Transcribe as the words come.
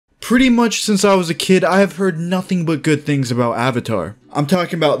Pretty much since I was a kid, I have heard nothing but good things about Avatar. I'm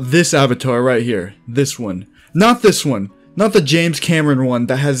talking about this Avatar right here. This one. Not this one. Not the James Cameron one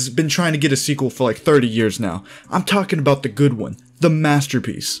that has been trying to get a sequel for like 30 years now. I'm talking about the good one. The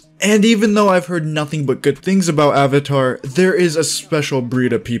masterpiece. And even though I've heard nothing but good things about Avatar, there is a special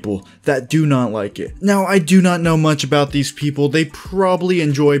breed of people that do not like it. Now, I do not know much about these people. They probably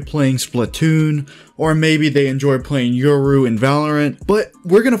enjoy playing Splatoon, or maybe they enjoy playing Yoru in Valorant, but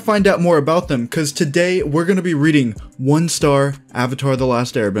we're gonna find out more about them, because today we're gonna be reading 1-star Avatar The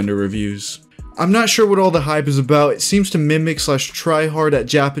Last Airbender reviews. I'm not sure what all the hype is about. It seems to mimic / try hard at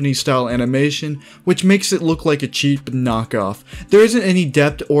Japanese style animation, which makes it look like a cheap knockoff. There isn't any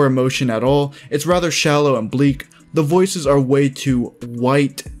depth or emotion at all. It's rather shallow and bleak. The voices are way too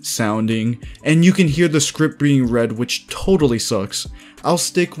white sounding, and you can hear the script being read, which totally sucks. I'll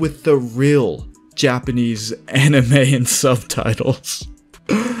stick with the real Japanese anime and subtitles.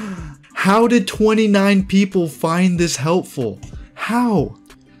 How did 29 people find this helpful? How?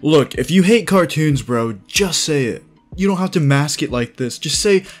 Look, if you hate cartoons, bro, just say it. You don't have to mask it like this. Just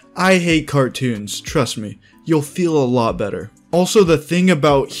say, I hate cartoons. Trust me, you'll feel a lot better. Also, the thing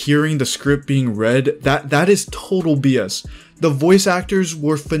about hearing the script being read, that is total BS. The voice actors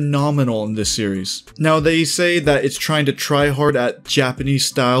were phenomenal in this series. Now, they say that it's trying to try hard at Japanese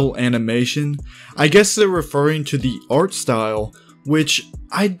style animation. I guess they're referring to the art style, which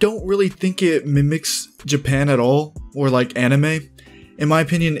I don't really think it mimics Japan at all, or like anime. In my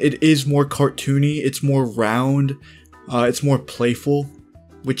opinion, it is more cartoony, it's more round, it's more playful,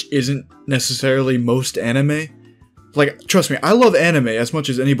 which isn't necessarily most anime. Like, trust me, I love anime as much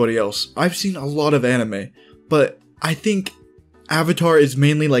as anybody else. I've seen a lot of anime, but I think Avatar is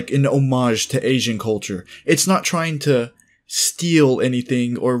mainly like an homage to Asian culture. It's not trying to steal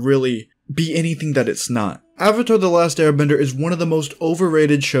anything or really be anything that it's not. Avatar The Last Airbender is one of the most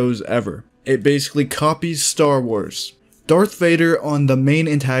overrated shows ever. It basically copies Star Wars. Darth Vader on the main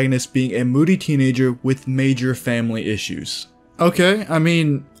antagonist being a moody teenager with major family issues. Okay, I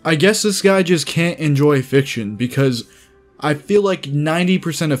mean, I guess this guy just can't enjoy fiction because I feel like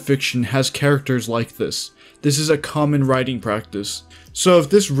 90% of fiction has characters like this. This is a common writing practice. So if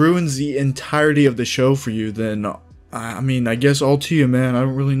this ruins the entirety of the show for you, then, I mean, I guess all to you, man. I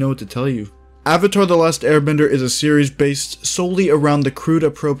don't really know what to tell you. Avatar The Last Airbender is a series based solely around the crude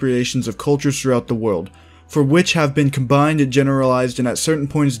appropriations of cultures throughout the world, for which have been combined, generalized, and at certain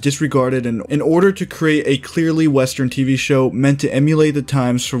points disregarded in order to create a clearly Western TV show meant to emulate the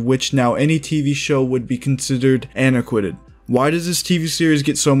times for which now any TV show would be considered antiquated. Why does this TV series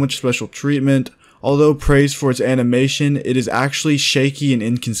get so much special treatment? Although praised for its animation, it is actually shaky and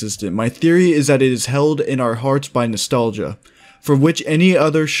inconsistent. My theory is that it is held in our hearts by nostalgia, for which any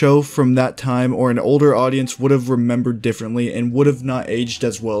other show from that time or an older audience would have remembered differently and would have not aged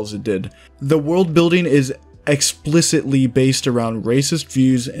as well as it did. The world building is explicitly based around racist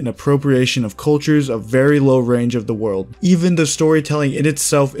views and appropriation of cultures of very low range of the world. Even the storytelling in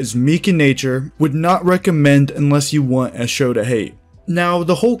itself is meek in nature, would not recommend unless you want a show to hate. Now,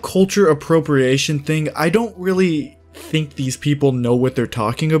 the whole culture appropriation thing, I don't really think these people know what they're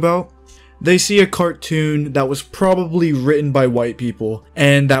talking about. They see a cartoon that was probably written by white people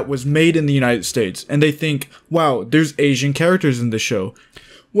and that was made in the United States, and they think, wow, there's Asian characters in the show.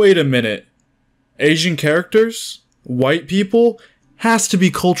 Wait a minute. Asian characters? White people? Has to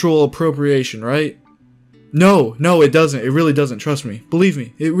be cultural appropriation, right? No, it doesn't. It really doesn't. Trust me. Believe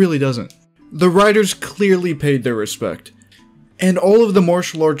me, it really doesn't. The writers clearly paid their respect. And all of the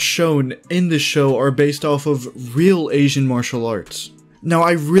martial arts shown in this show are based off of real Asian martial arts. Now,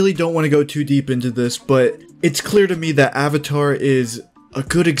 I really don't want to go too deep into this, but it's clear to me that Avatar is a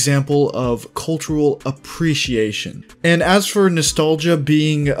good example of cultural appreciation. And as for nostalgia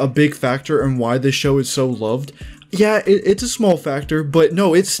being a big factor in why this show is so loved, yeah, it's a small factor, but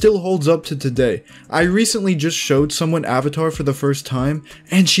no, it still holds up to today. I recently just showed someone Avatar for the first time,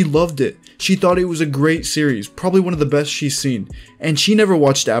 and she loved it. She thought it was a great series, probably one of the best she's seen, and she never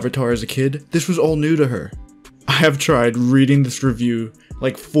watched Avatar as a kid. This was all new to her. I have tried reading this review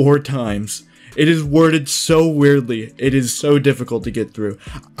like 4 times. It is worded so weirdly, it is so difficult to get through.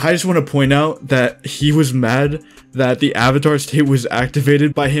 I just want to point out that he was mad that the Avatar state was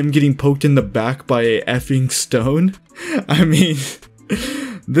activated by him getting poked in the back by a effing stone. I mean,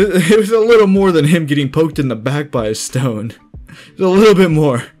 it was a little more than him getting poked in the back by a stone. It's a little bit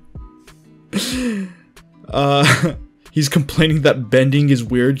more. He's complaining that bending is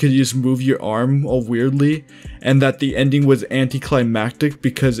weird because you just move your arm all weirdly, and that the ending was anticlimactic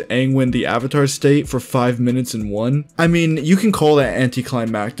because Aang went the Avatar state for 5 minutes and won. I mean, you can call that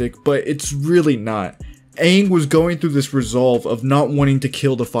anticlimactic, but it's really not. Aang was going through this resolve of not wanting to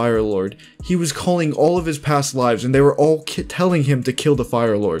kill the Fire Lord. He was calling all of his past lives, and they were all telling him to kill the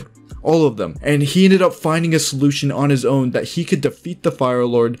Fire Lord. All of them. And he ended up finding a solution on his own that he could defeat the Fire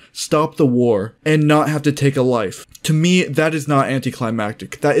Lord, stop the war, and not have to take a life. To me, that is not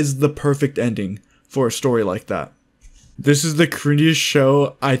anticlimactic. That is the perfect ending for a story like that. This is the cringiest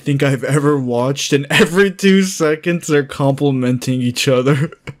show I think I've ever watched, and every 2 seconds they're complimenting each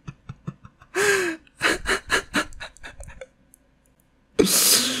other.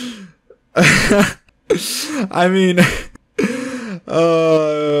 I mean,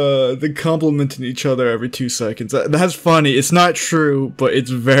 they're complimenting each other every 2 seconds. That's funny. It's not true, but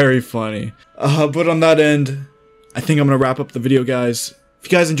it's very funny. But on that end, I think I'm gonna wrap up the video, guys.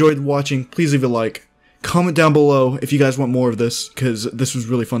 If you guys enjoyed watching, please leave a like. Comment down below if you guys want more of this, because this was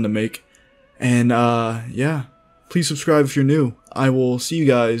really fun to make. And, yeah. Please subscribe if you're new. I will see you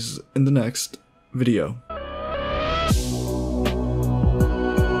guys in the next video.